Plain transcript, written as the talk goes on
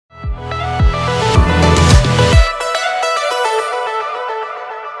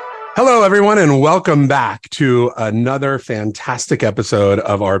Hello, everyone, and welcome back to another fantastic episode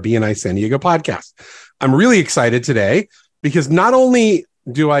of our BNI San Diego podcast. I'm really excited today because not only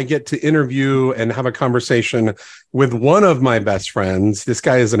do I get to interview and have a conversation with one of my best friends. This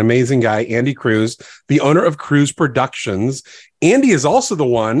guy is an amazing guy, Andy Cruz, the owner of Cruz Productions. Andy is also the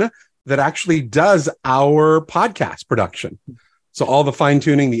one that actually does our podcast production. So all the fine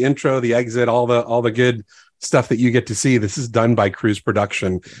tuning, the intro, the exit, all the good stuff that you get to see, this is done by Cruz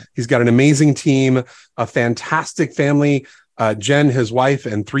Production. He's got an amazing team, a fantastic family, Jen, his wife,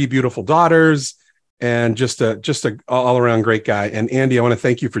 and 3 beautiful daughters, and just a all-around great guy. And Andy, I want to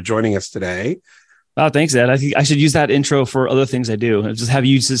thank you for joining us today. Oh, thanks, Ed. I think I should use that intro for other things I do. Just have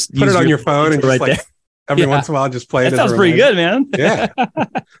you just put it on your phone and just right there. Every once in a while, just play it. That sounds pretty good, man. Yeah.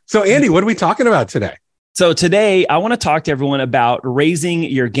 So, Andy, what are we talking about today? So today I want to talk to everyone about raising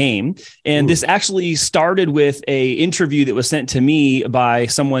your game. And this actually started with a interview that was sent to me by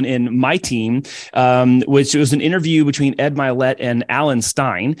someone in my team, which was an interview between Ed Mylett and Alan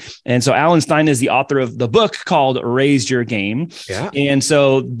Stein. And so Alan Stein is the author of the book called Raise Your Game. Yeah. And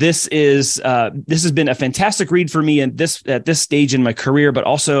so this has been a fantastic read for me at this stage in my career, but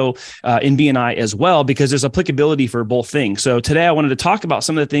also in BNI as well, because there's applicability for both things. So today I wanted to talk about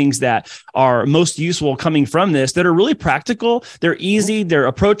some of the things that are most useful coming from this that are really practical. They're easy, they're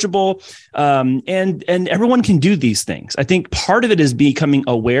approachable, and everyone can do these things. I think part of it is becoming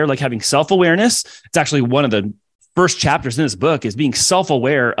aware, like having self-awareness. It's actually one of the first chapters in this book is being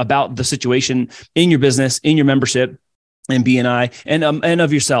self-aware about the situation in your business, in your membership, and BNI, and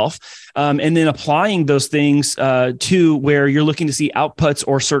of yourself, and then applying those things to where you're looking to see outputs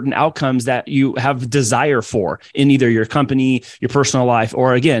or certain outcomes that you have desire for in either your company, your personal life,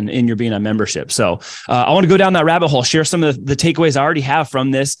 or again, in your BNI membership. So I want to go down that rabbit hole, share some of the takeaways I already have from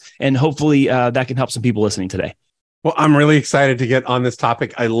this, and hopefully that can help some people listening today. Well, I'm really excited to get on this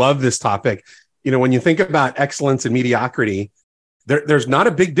topic. I love this topic. You know, when you think about excellence and mediocrity, there's not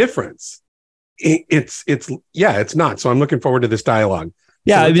a big difference. It's not. So I'm looking forward to this dialogue.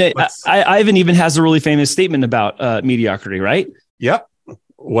 Yeah. So Ivan even has a really famous statement about mediocrity, right? Yep.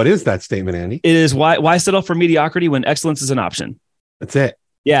 What is that statement, Andy? It is why settle for mediocrity when excellence is an option? That's it.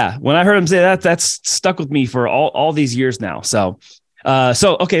 Yeah. When I heard him say that, that's stuck with me for all these years now. So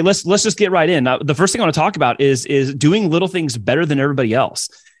okay, let's just get right in. The first thing I want to talk about is doing little things better than everybody else.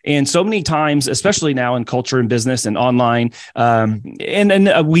 And so many times, especially now in culture and business and online,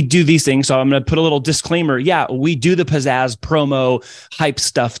 and we do these things. So I'm going to put a little disclaimer. Yeah, we do the pizzazz promo hype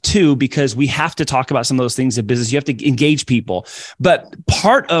stuff too, because we have to talk about some of those things in business. You have to engage people. But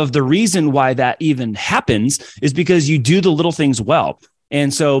part of the reason why that even happens is because you do the little things well.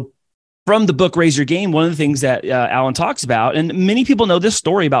 And so from the book, Raise Your Game, one of the things that Alan talks about, and many people know this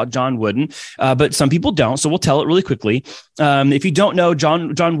story about John Wooden, but some people don't. So we'll tell it really quickly. If you don't know,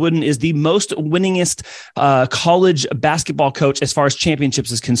 John Wooden is the most winningest college basketball coach as far as championships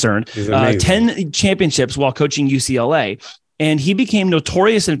is concerned. 10 championships while coaching UCLA. And he became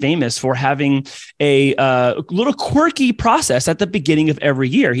notorious and famous for having a little quirky process at the beginning of every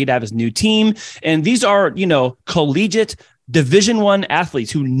year. He'd have his new team. And these are, collegiate Division I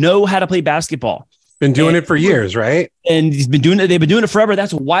athletes who know how to play basketball. Been doing it for years, right? And they've been doing it forever.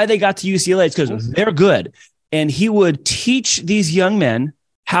 That's why they got to UCLA. It's because they're good. And he would teach these young men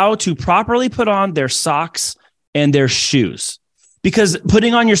how to properly put on their socks and their shoes. Because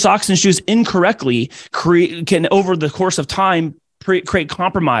putting on your socks and shoes incorrectly can, over the course of time, create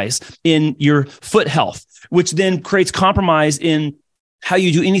compromise in your foot health, which then creates compromise in how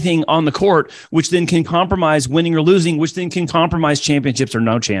you do anything on the court, which then can compromise winning or losing, which then can compromise championships or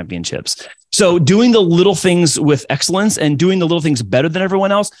no championships. So doing the little things with excellence and doing the little things better than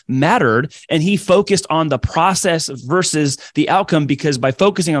everyone else mattered. And he focused on the process versus the outcome, because by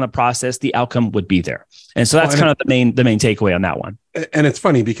focusing on the process, the outcome would be there. And so that's kind of the main takeaway on that one. And it's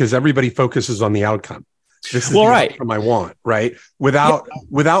funny because everybody focuses on the outcome. This is the outcome I want, right? Without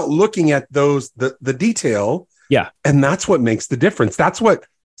looking at the detail. Yeah. And that's what makes the difference. That's what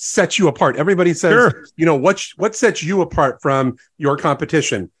sets you apart. Everybody says, what sets you apart from your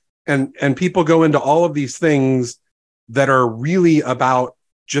competition? And people go into all of these things that are really about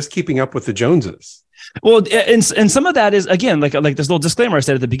just keeping up with the Joneses. Well, and some of that is, again, like this little disclaimer I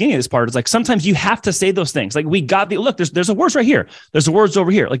said at the beginning of this part, is like, sometimes you have to say those things. Like, we got there's awards right here. There's awards over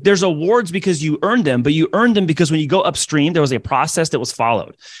here. Like, there's awards because you earned them, but you earned them because when you go upstream, there was a process that was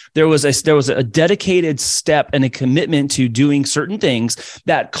followed. There was a dedicated step and a commitment to doing certain things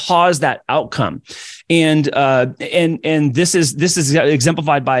that caused that outcome. And this is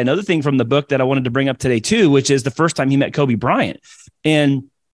exemplified by another thing from the book that I wanted to bring up today too, which is the first time he met Kobe Bryant. And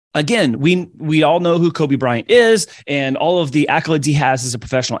again, we all know who Kobe Bryant is and all of the accolades he has as a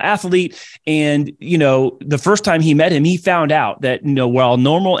professional athlete. And, the first time he met him, he found out that, while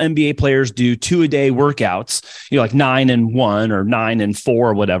normal NBA players do 2-a-day workouts, like 9 and 1 or 9 and 4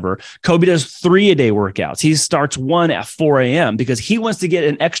 or whatever, Kobe does 3-a-day workouts. He starts one at 4 a.m. because he wants to get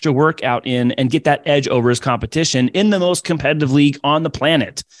an extra workout in and get that edge over his competition in the most competitive league on the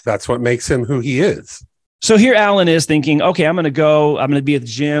planet. That's what makes him who he is. So here Alan is thinking, okay, I'm going to be at the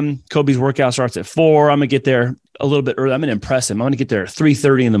gym. Kobe's workout starts at 4. I'm going to get there a little bit early. I'm going to impress him. I'm going to get there at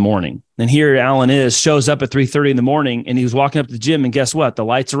 3:30 in the morning. And here Alan shows up at 3:30 in the morning, and he was walking up to the gym, and guess what? The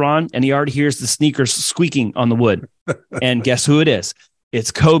lights are on, and he already hears the sneakers squeaking on the wood. And guess who it is? It's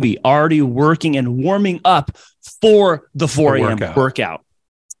Kobe already working and warming up for the 4 a.m. workout.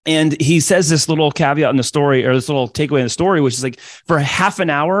 And he says this little caveat in the story, or this little takeaway in the story, which is like, for half an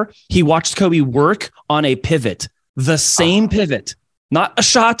hour, he watched Kobe work on a pivot, the same pivot, not a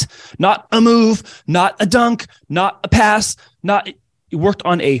shot, not a move, not a dunk, not a pass, he worked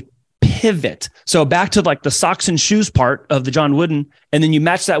on a pivot. So back to like the socks and shoes part of the John Wooden, and then you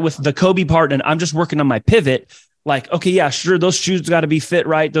match that with the Kobe part, and I'm just working on my pivot. Like, okay, yeah, sure, those shoes got to be fit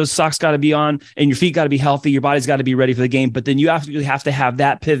right, those socks got to be on, and your feet got to be healthy, your body's got to be ready for the game. But then you have to have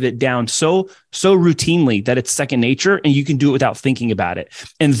that pivot down so routinely that it's second nature, and you can do it without thinking about it.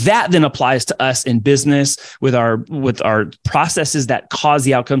 And that then applies to us in business with our processes that cause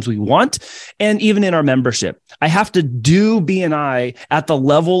the outcomes we want, and even in our membership. I have to do BNI at the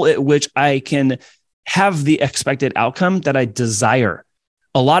level at which I can have the expected outcome that I desire.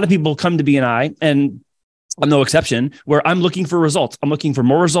 A lot of people come to BNI, and I'm no exception, where I'm looking for results. I'm looking for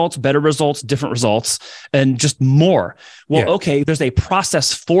more results, better results, different results, and just more. Well, okay, there's a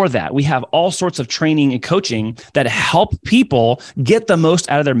process for that. We have all sorts of training and coaching that help people get the most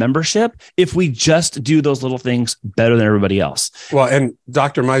out of their membership if we just do those little things better than everybody else. Well, and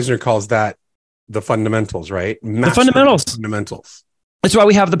Dr. Meisner calls that the fundamentals, right? The fundamentals. That's why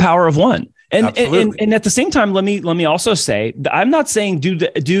we have the power of one. And at the same time, let me also say, I'm not saying do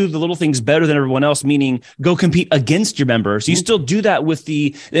the little things better than everyone else, meaning go compete against your members. You still do that with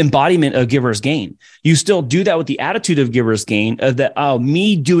the embodiment of Giver's Gain. You still do that with the attitude of Giver's Gain, that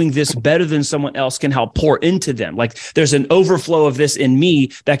me doing this better than someone else can help pour into them. Like there's an overflow of this in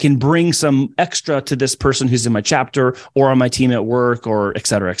me that can bring some extra to this person who's in my chapter or on my team at work, or et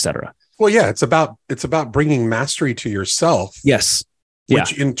cetera, et cetera. Well, yeah, it's about bringing mastery to yourself. Yes.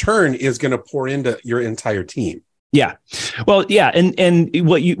 Which in turn is going to pour into your entire team. Yeah. Well, yeah. And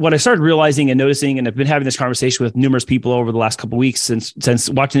what I started realizing and noticing, and I've been having this conversation with numerous people over the last couple of weeks since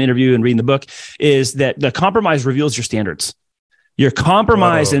watching the interview and reading the book, is that the compromise reveals your standards. Your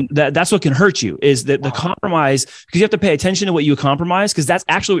compromise, and that's what can hurt you, is that the compromise, because you have to pay attention to what you compromise, because that's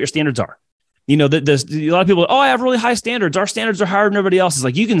actually what your standards are. A lot of people, I have really high standards. Our standards are higher than everybody else's.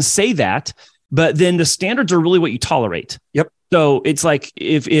 Like, you can say that, but then the standards are really what you tolerate. Yep. So it's like,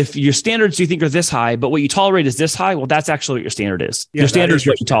 if your standards you think are this high, but what you tolerate is this high, well, that's actually what your standard is. Your standard is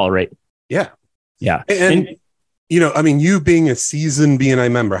what you tolerate. Yeah. Yeah. And you being a seasoned BNI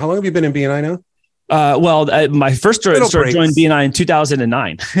member, how long have you been in BNI now? My first joined BNI in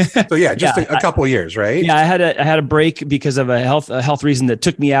 2009. So yeah, just a couple of years, right? Yeah, I had a break because of a health reason that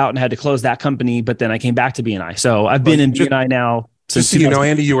took me out, and had to close that company. But then I came back to BNI. So I've been in BNI now since. Just so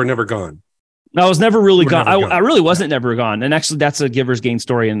Andy, you were never gone. I was never really gone. I really wasn't never gone. And actually, that's a Giver's Gain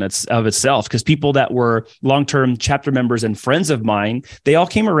story in of itself, because people that were long-term chapter members and friends of mine, they all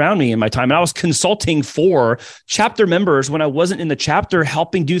came around me in my time. And I was consulting for chapter members when I wasn't in the chapter,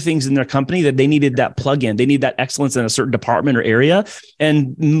 helping do things in their company that they needed that plug-in. They need that excellence in a certain department or area.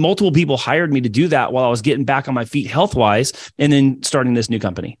 And multiple people hired me to do that while I was getting back on my feet health-wise, and then starting this new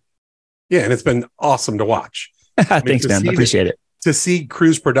company. Yeah, and it's been awesome to watch. Thanks, man. I appreciate it. To see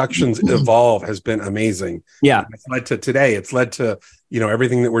Cruise Productions evolve has been amazing. Yeah. It's led to today. It's led to,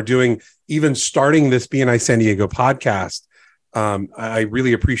 everything that we're doing, even starting this BNI San Diego podcast. I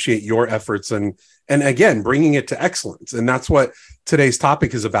really appreciate your efforts and again, bringing it to excellence. And that's what today's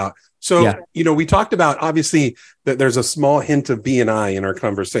topic is about. So, we talked about, obviously, that there's a small hint of BNI in our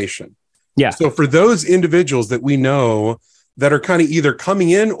conversation. Yeah. So for those individuals that we know that are kind of either coming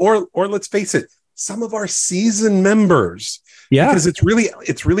in or let's face it, some of our seasoned members. Yeah, because it's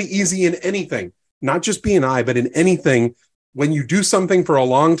really easy in anything, not just BNI, but in anything. When you do something for a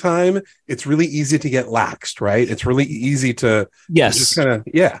long time, it's really easy to get laxed, right? It's really easy to just kind of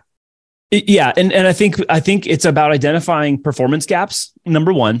And I think it's about identifying performance gaps,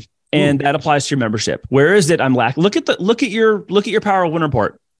 number one, and that applies to your membership. Where is it I'm lacking? Look at your Power of One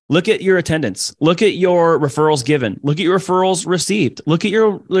report. Look at your attendance. Look at your referrals given. Look at your referrals received. Look at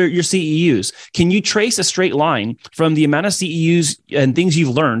your CEUs. Can you trace a straight line from the amount of CEUs and things you've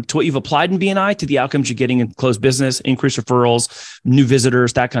learned to what you've applied in BNI to the outcomes you're getting in closed business, increased referrals, new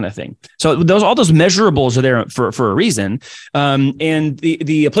visitors, that kind of thing? So all those measurables are there for a reason. And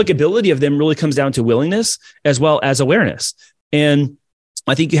the applicability of them really comes down to willingness as well as awareness. And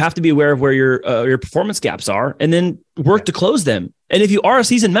I think you have to be aware of where your performance gaps are and then work to close them. And if you are a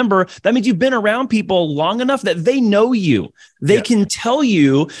seasoned member, that means you've been around people long enough that they know you. They can tell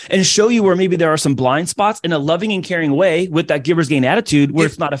you and show you where maybe there are some blind spots in a loving and caring way with that giver's gain attitude where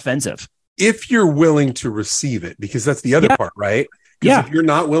it's not offensive. If you're willing to receive it, because that's the other part, right? Because if you're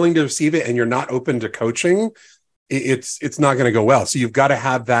not willing to receive it and you're not open to coaching, it's not going to go well. So you've got to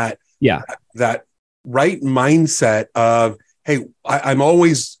have that right mindset of, hey, I'm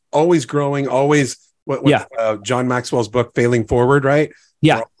always growing, always John Maxwell's book, Failing Forward, right?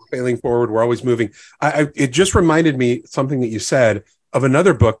 Yeah. Failing Forward. We're always moving. It just reminded me something that you said of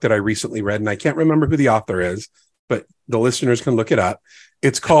another book that I recently read, and I can't remember who the author is, but the listeners can look it up.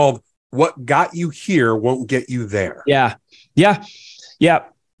 It's called What Got You Here Won't Get You There. Yeah.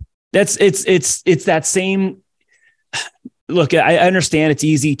 It's that same. Look, I understand it's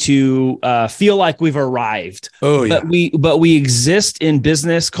easy to feel like we've arrived. Oh, yeah. But we exist in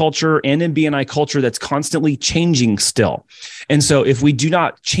business culture and in BNI culture that's constantly changing still. And so if we do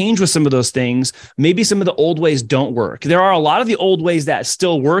not change with some of those things, maybe some of the old ways don't work. There are a lot of the old ways that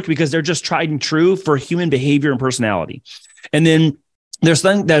still work because they're just tried and true for human behavior and personality. And then there's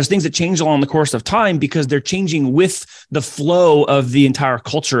things that change along the course of time because they're changing with the flow of the entire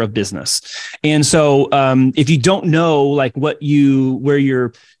culture of business. And so if you don't know like where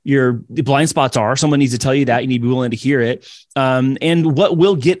your blind spots are, someone needs to tell you that. You need to be willing to hear it. And what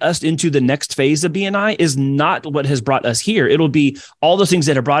will get us into the next phase of BNI is not what has brought us here. It'll be all those things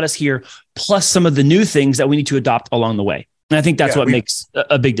that have brought us here, plus some of the new things that we need to adopt along the way. And I think that's what makes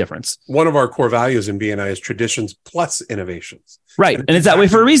a big difference. One of our core values in BNI is traditions plus innovations. Right. And it's that way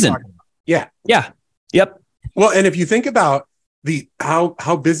for a reason. Yeah. Yep. Well, and if you think about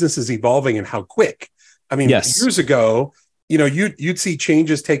how business is evolving and how quick, I mean, years ago, you'd see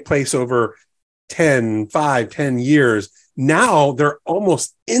changes take place over 10 years. Now they're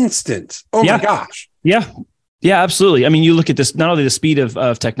almost instant. Oh my gosh. Yeah, absolutely. I mean, you look at this, not only the speed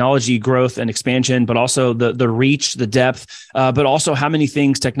of technology growth and expansion, but also the reach, the depth, but also how many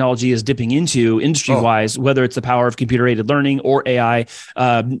things technology is dipping into industry-wise, whether it's the power of computer-aided learning or AI.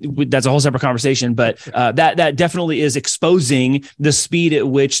 That's a whole separate conversation, but that definitely is exposing the speed at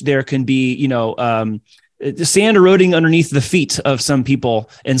which there can be, the sand eroding underneath the feet of some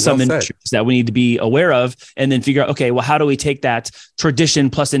people in some industries that we need to be aware of, and then figure out, okay, well, how do we take that tradition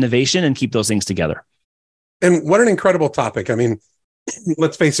plus innovation and keep those things together? And what an incredible topic. I mean,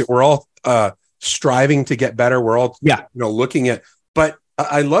 let's face it, we're all striving to get better. We're all looking at, but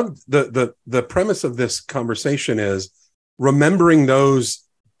I love the premise of this conversation is remembering those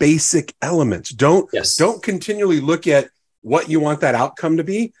basic elements. Don't continually look at what you want that outcome to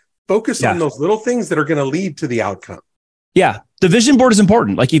be. Focus on those little things that are going to lead to the outcome. Yeah. The vision board is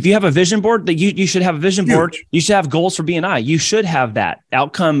important. Like if you have a vision board, that you should have a vision board. You should have goals for BNI. You should have that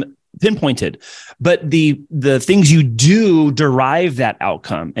outcome pinpointed, but the things you do derive that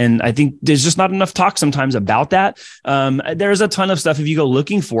outcome. And I think there's just not enough talk sometimes about that. There's a ton of stuff if you go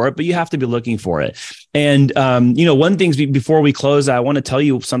looking for it, but you have to be looking for it. And, one thing before we close, I want to tell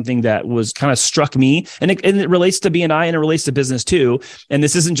you something that was kind of struck me, and it relates to BNI and it relates to business too. And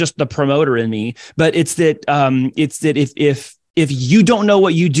this isn't just the promoter in me, but it's that if you don't know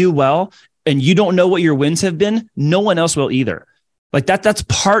what you do well and you don't know what your wins have been, no one else will either. Like that's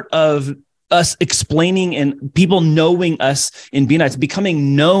part of us explaining and people knowing us in BNI. It's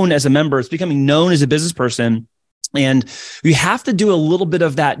becoming known as a member. It's becoming known as a business person. And you have to do a little bit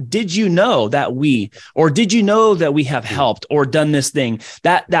of that. Did you know that did you know that we have helped or done this thing?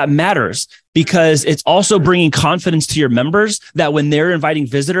 That matters because it's also bringing confidence to your members that when they're inviting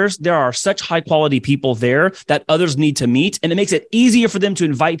visitors, there are such high quality people there that others need to meet. And it makes it easier for them to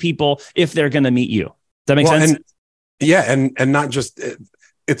invite people if they're going to meet you. Does that make sense? And not just,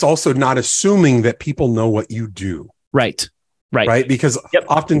 it's also not assuming that people know what you do. Right. Because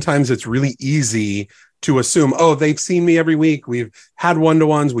oftentimes it's really easy to assume, they've seen me every week. We've had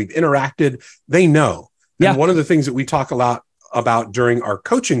one-to-ones. We've interacted. They know. And one of the things that we talk a lot about during our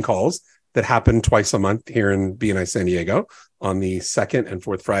coaching calls that happen twice a month here in BNI San Diego on the second and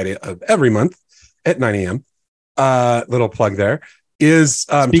fourth Friday of every month at 9 a.m. Little plug there. Is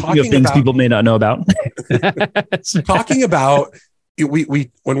speaking of things people may not know about. Talking about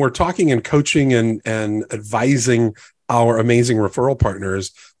we when we're talking and coaching and advising our amazing referral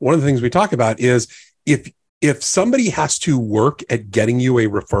partners, one of the things we talk about is if somebody has to work at getting you a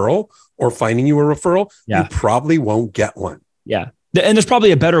referral or finding you a referral, you probably won't get one. Yeah. And there's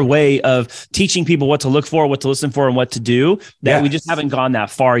probably a better way of teaching people what to look for, what to listen for, and what to do that we just haven't gone that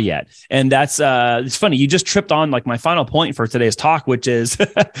far yet. And that's, it's funny. You just tripped on like my final point for today's talk, which is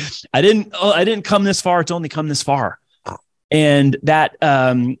I didn't come this far to only come this far. And that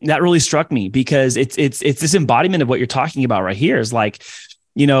really struck me because it's this embodiment of what you're talking about right here is like,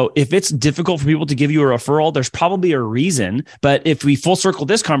 if it's difficult for people to give you a referral, there's probably a reason. But if we full circle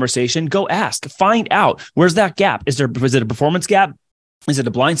this conversation, go ask, find out, where's that gap? Is it a performance gap? Is it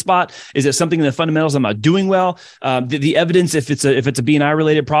a blind spot? Is it something in the fundamentals I'm not doing well? The evidence, if it's a BNI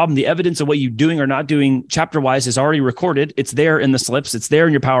related problem, the evidence of what you're doing or not doing chapter wise is already recorded. It's there in the slips. It's there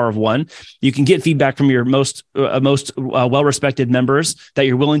in your Power of One. You can get feedback from your most well-respected members that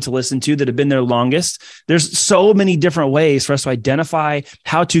you're willing to listen to that have been there longest. There's so many different ways for us to identify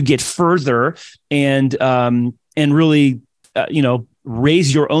how to get further and really,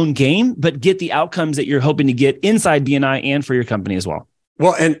 raise your own game, but get the outcomes that you're hoping to get inside BNI and for your company as well.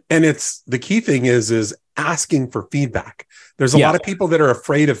 Well, and it's the key thing is asking for feedback. There's a lot of people that are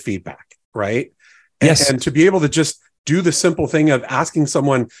afraid of feedback, right? And to be able to just do the simple thing of asking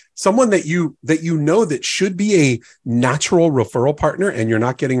someone that you know that should be a natural referral partner and you're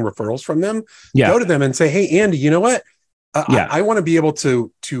not getting referrals from them, go to them and say, hey, Andy, you know what? I want to be able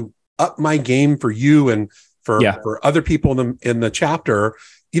to up my game for you and for other people in the chapter.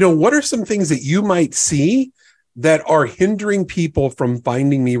 What are some things that you might see that are hindering people from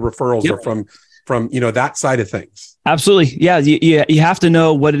finding me referrals or from that side of things? Absolutely. Yeah. You have to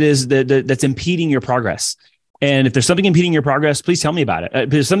know what it is that's impeding your progress. And if there's something impeding your progress, please tell me about it. If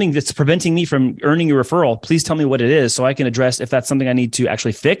there's something that's preventing me from earning your referral, please tell me what it is so I can address if that's something I need to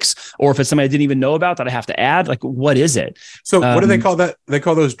actually fix or if it's something I didn't even know about that I have to add. Like, what is it? So what do they call that? They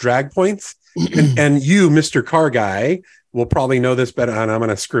call those drag points. And you, Mr. Car Guy, will probably know this better. And I'm going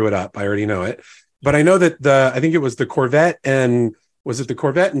to screw it up. I already know it. But I know that I think it was the Corvette and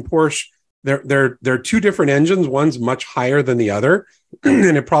Porsche? They're two different engines. One's much higher than the other.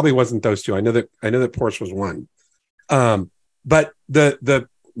 And it probably wasn't those two. I know that Porsche was one. But the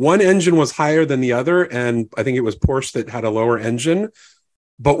one engine was higher than the other. And I think it was Porsche that had a lower engine.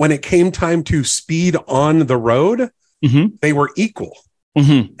 But when it came time to speed on the road, they were equal.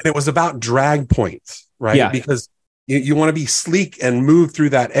 And it was about drag points, right? Yeah. Because you want to be sleek and move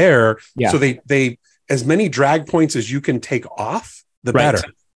through that air. Yeah. So they as many drag points as you can take off, the better.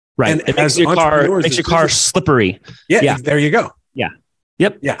 Right. And it makes your car slippery. Yeah. There you go. Yeah.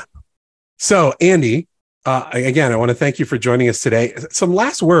 Yep. Yeah. So Andy, again, I want to thank you for joining us today. Some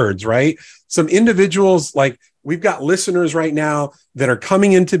last words, right? Some individuals, like we've got listeners right now that are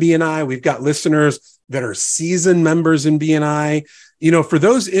coming into BNI. We've got listeners that are seasoned members in BNI. For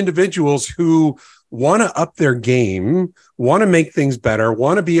those individuals who want to up their game, want to make things better,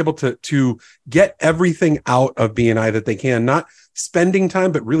 want to be able to get everything out of BNI that they can, not spending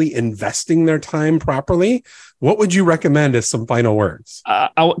time, but really investing their time properly. What would you recommend as some final words?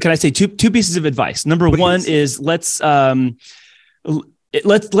 Can I say two pieces of advice? Number one is let's admit,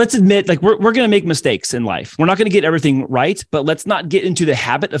 like we're going to make mistakes in life. We're not going to get everything right, but let's not get into the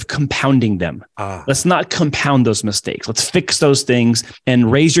habit of compounding them. Let's not compound those mistakes. Let's fix those things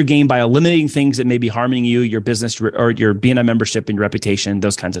and raise your game by eliminating things that may be harming you, your business, or your BNI membership and your reputation,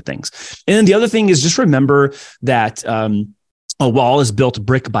 those kinds of things. And then the other thing is just remember that, a wall is built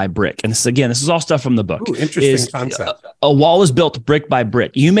brick by brick. And this is all stuff from the book. Ooh, interesting concept. A wall is built brick by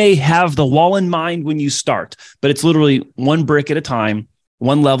brick. You may have the wall in mind when you start, but it's literally one brick at a time,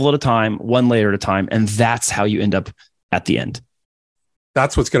 one level at a time, one layer at a time. And that's how you end up at the end.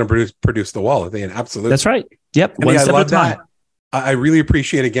 That's what's going to produce the wall at the end. Absolutely. That's right. Yep. One step at a time. I really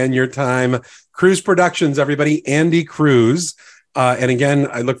appreciate, again, your time. Cruz Productions, everybody. Andy Cruz. And again,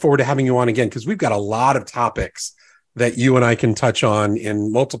 I look forward to having you on again because we've got a lot of topics that you and I can touch on in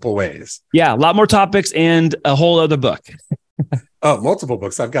multiple ways. Yeah, a lot more topics and a whole other book. Oh, multiple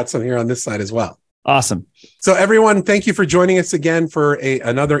books. I've got some here on this side as well. Awesome. So everyone, thank you for joining us again for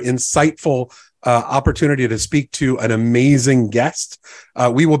another insightful opportunity to speak to an amazing guest.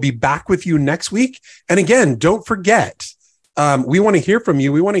 We will be back with you next week. And again, don't forget, we want to hear from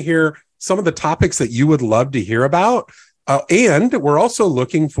you. We want to hear some of the topics that you would love to hear about. And we're also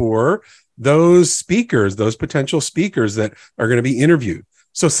looking for those potential speakers that are going to be interviewed.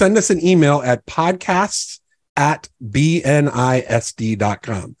 So send us an email at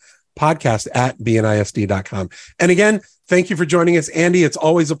podcasts@bnisd.com. podcast@bnisd.com. And again, thank you for joining us, Andy. It's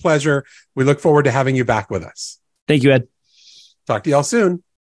always a pleasure. We look forward to having you back with us. Thank you, Ed. Talk to y'all soon.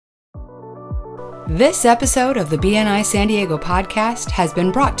 This episode of the BNI San Diego podcast has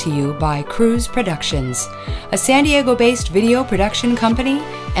been brought to you by Cruise Productions, a San Diego-based video production company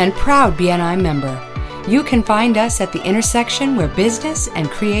and proud BNI member. You can find us at the intersection where business and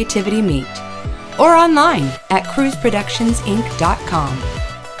creativity meet, or online at cruiseproductionsinc.com.